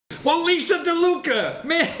Well, Lisa DeLuca,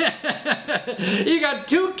 man, you got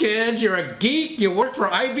 2 kids, you're a geek, you work for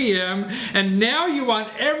IBM, and now you want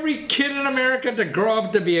every kid in America to grow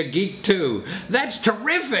up to be a geek too. That's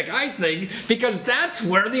terrific, I think, because that's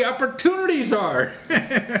where the opportunities are.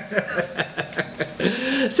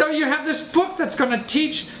 So you have this book that's going to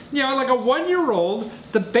teach, you know, like a 1-year-old,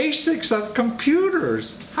 the basics of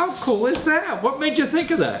computers. How cool is that? What made you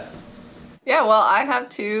think of that? Yeah, well, I have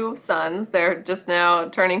 2 sons. They're just now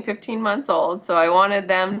turning 15 months old, so I wanted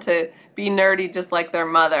them to be nerdy just like their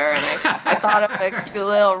mother. And I thought of a cute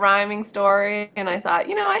little rhyming story, and I thought,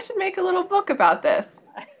 you know, I should make a little book about this.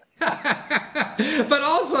 But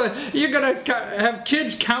also, you're going to have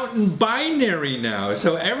kids counting binary now,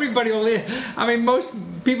 so everybody will, I mean, most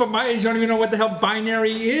people my age don't even know what the hell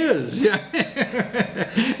binary is. They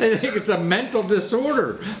think it's a mental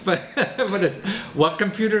disorder, but it's what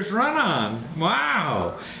computers run on.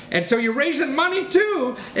 Wow. And so you're raising money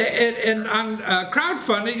too, and on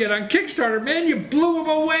crowdfunding and on Kickstarter, man, you blew them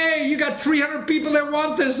away. You got 300 people that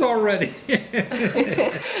want this already.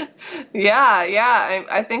 Yeah.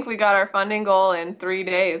 I think we got our funding goal in 3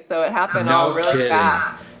 days, so it happened all really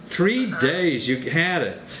fast. 3 days you had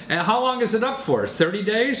it. And how long is it up for? 30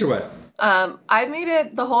 days or what? I made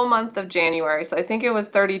it the whole month of January, so I think it was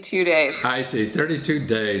 32 days. I see, 32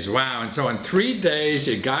 days. Wow. And so in 3 days,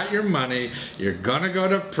 you got your money, you're going to go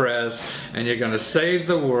to press, and you're going to save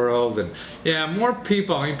the world. And yeah, more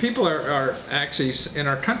people, I mean, people are actually, in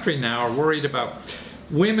our country now, are worried about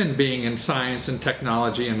women being in science and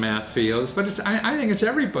technology and math fields, but I think it's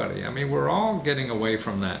everybody. I mean, we're all getting away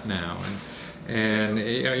from that now. And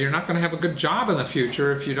you know, you're not going to have a good job in the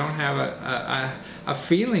future if you don't have a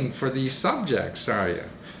feeling for these subjects, are you?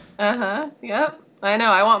 Yep. I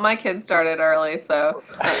know. I want my kids started early, so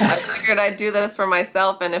I figured I'd do this for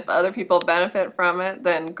myself, and if other people benefit from it,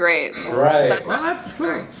 then great. Right. Well, that's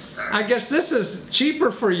cool. I guess this is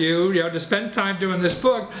cheaper for you, you know, to spend time doing this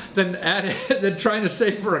book than trying to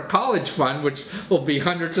save for a college fund, which will be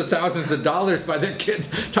hundreds of thousands of dollars by the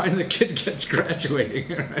time the kid gets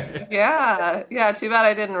graduating. Right? Yeah. Too bad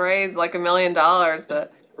I didn't raise like $1 million to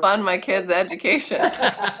fund my kids' education.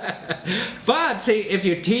 But see, if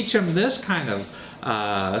you teach them this kind of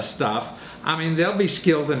stuff, I mean, they'll be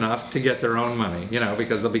skilled enough to get their own money, you know,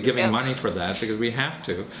 because they'll be giving money for that, because we have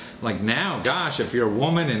to. Like now, gosh, if you're a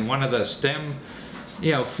woman in one of the STEM,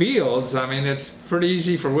 you know, fields, I mean, it's pretty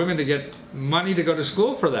easy for women to get money to go to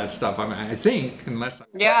school for that stuff. I mean, I think, unless...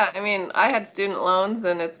 Yeah, I mean, I had student loans,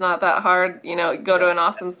 and it's not that hard. You know, you go to an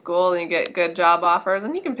awesome school and you get good job offers,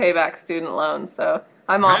 and you can pay back student loans, so...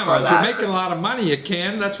 I'm all for that. If you're making a lot of money, you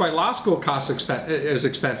can. That's why law school is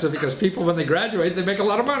expensive, because people, when they graduate, they make a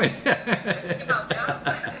lot of money.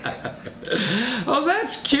 Oh,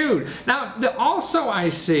 that's cute. Now, also I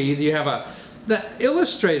see you have the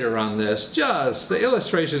illustrator on this. The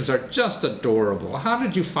illustrations are just adorable. How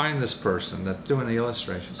did you find this person that's doing the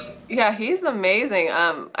illustrations? Yeah, he's amazing.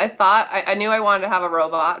 I knew I wanted to have a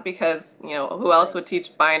robot because, you know, who else would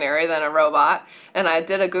teach binary than a robot? And I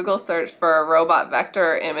did a Google search for robot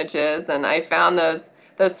vector images, and I found those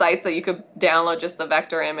sites that you could download just the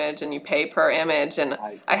vector image and you pay per image. And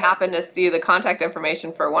I happened to see the contact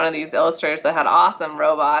information for one of these illustrators that had awesome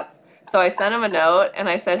robots. So I sent him a note and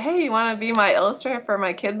I said, hey, you want to be my illustrator for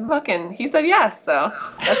my kid's book? And he said yes. So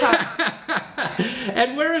that's how.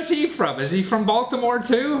 And where is he from? Is he from Baltimore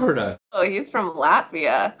too, or no? Oh, he's from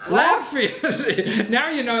Latvia. Latvia. Now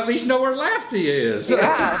you at least know where Latvia is.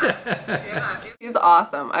 Yeah. He's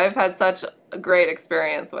awesome. I've had such a great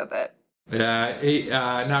experience with it.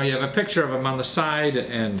 Yeah, now you have a picture of him on the side,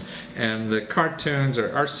 and the cartoons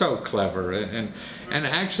are so clever, and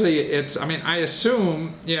actually it's, I mean, I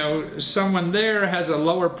assume, you know, someone there has a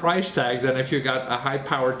lower price tag than if you got a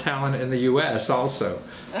high-powered talent in the U.S. also.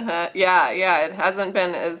 Yeah, it hasn't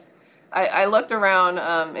been as, I looked around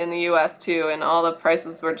in the U.S. too, and all the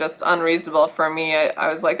prices were just unreasonable for me. I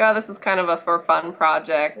was like, oh, this is kind of a for fun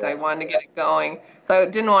project. I wanted to get it going, so I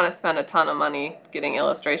didn't want to spend a ton of money getting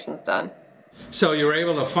illustrations done. So you were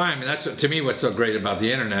able to find, I mean, that's to me what's so great about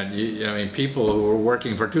the internet. I mean, people who are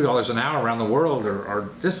working for $2 an hour around the world are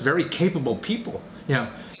just very capable people, you know,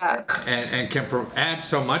 and can add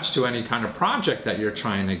so much to any kind of project that you're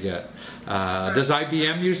trying to get. Does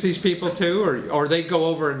IBM use these people too, or they go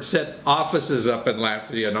over and set offices up in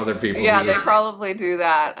Latvia and other people? Yeah, they probably do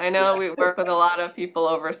that. I know we work with a lot of people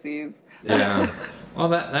overseas. Yeah. Well,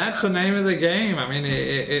 that's the name of the game. I mean,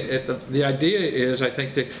 the idea is, I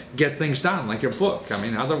think, to get things done, like your book. I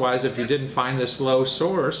mean, otherwise, if you didn't find this low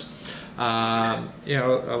source, you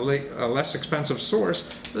know, a less expensive source,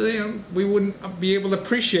 you know, we wouldn't be able to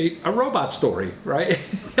appreciate a robot story, right?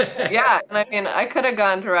 Yeah, and I mean, I could have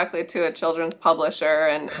gone directly to a children's publisher,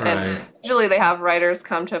 and Right. usually they have writers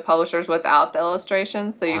come to publishers without the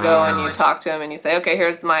illustrations. So you go and you talk to them and you say, okay,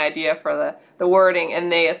 here's my idea for the wording,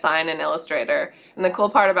 and they assign an illustrator. And the cool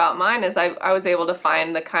part about mine is I was able to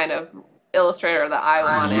find the kind of illustrator that I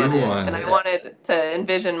wanted, You and I wanted. wanted to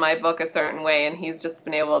envision my book a certain way, and he's just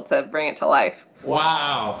been able to bring it to life.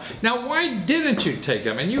 Wow. Now, why didn't you take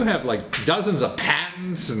them? And you have like dozens of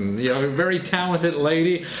patents and, you know, a very talented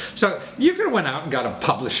lady. So you could have went out and got a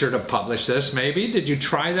publisher to publish this, maybe. Did you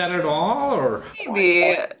try that at all? Or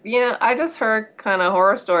Maybe, yeah, I just heard kind of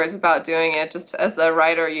horror stories about doing it. Just as a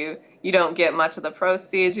writer, you don't get much of the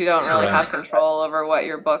proceeds. You don't really have Right. control over what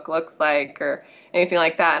your book looks like or anything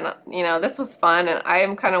like that. And you know, this was fun, and I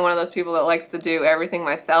am kind of one of those people that likes to do everything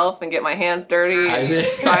myself and get my hands dirty I and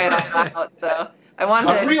try it all out. So I wanted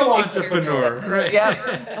A to real experience entrepreneur, it. right?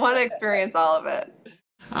 Yep, I want to experience all of it.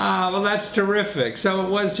 Ah, well, that's terrific. So it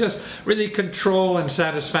was just really control and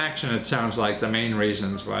satisfaction, it sounds like, the main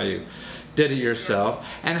reasons why you did it yourself.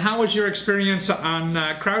 And how was your experience on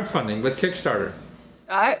crowdfunding with Kickstarter?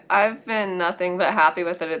 I've been nothing but happy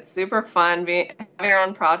with it. It's super fun having your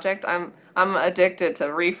own project. I'm addicted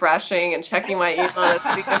to refreshing and checking my email to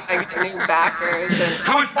see if I get new backers. And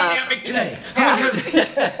How much money I make today?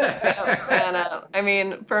 yeah, and I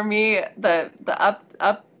mean, for me, the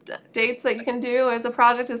updates that you can do as a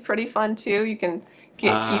project is pretty fun too. You can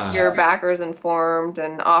keep your backers informed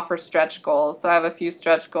and offer stretch goals. So I have a few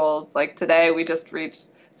stretch goals. Like today, we just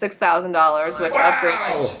reached $6,000, which Wow!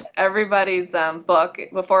 upgraded everybody's book.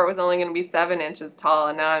 Before it was only going to be 7 inches tall,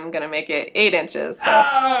 and now I'm going to make it 8 inches. So.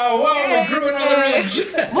 Oh, whoa, we grew another inch.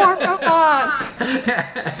 More robots.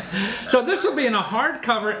 So this will be in a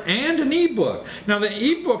hardcover and an ebook. Now the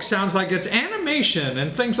ebook sounds like it's animation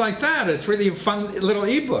and things like that. It's really a fun little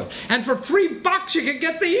ebook. And for $3 you can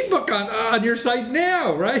get the ebook on your site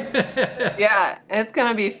now, right? Yeah, and it's going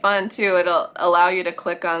to be fun too. It'll allow you to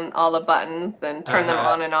click on all the buttons and turn them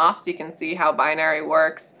on and off so you can see how binary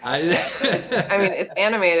works. I mean, it's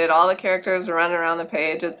animated. All the characters run around the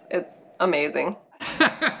page. It's amazing.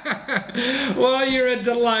 Well, you're a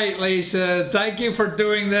delight, Lisa. Thank you for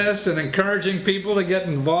doing this and encouraging people to get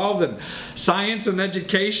involved in science and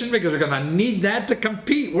education, because we're going to need that to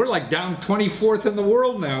compete. We're like down 24th in the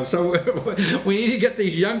world now, so we need to get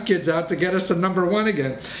these young kids out to get us to #1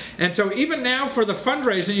 again. And so even now for the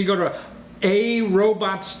fundraising, you go to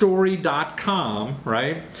arobotstory.com,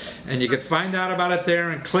 right? And you can find out about it there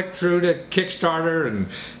and click through to Kickstarter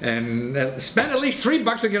and spend at least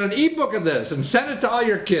 $3 and get an ebook of this and send it to all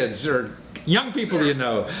your kids or young people you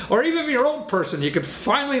know, or even if you're an old person, you can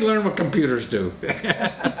finally learn what computers do.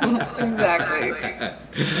 Exactly.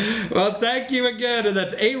 Well, thank you again, and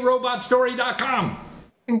that's arobotstory.com.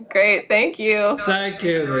 Great, thank you. Thank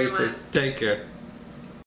you, Lisa. Take care.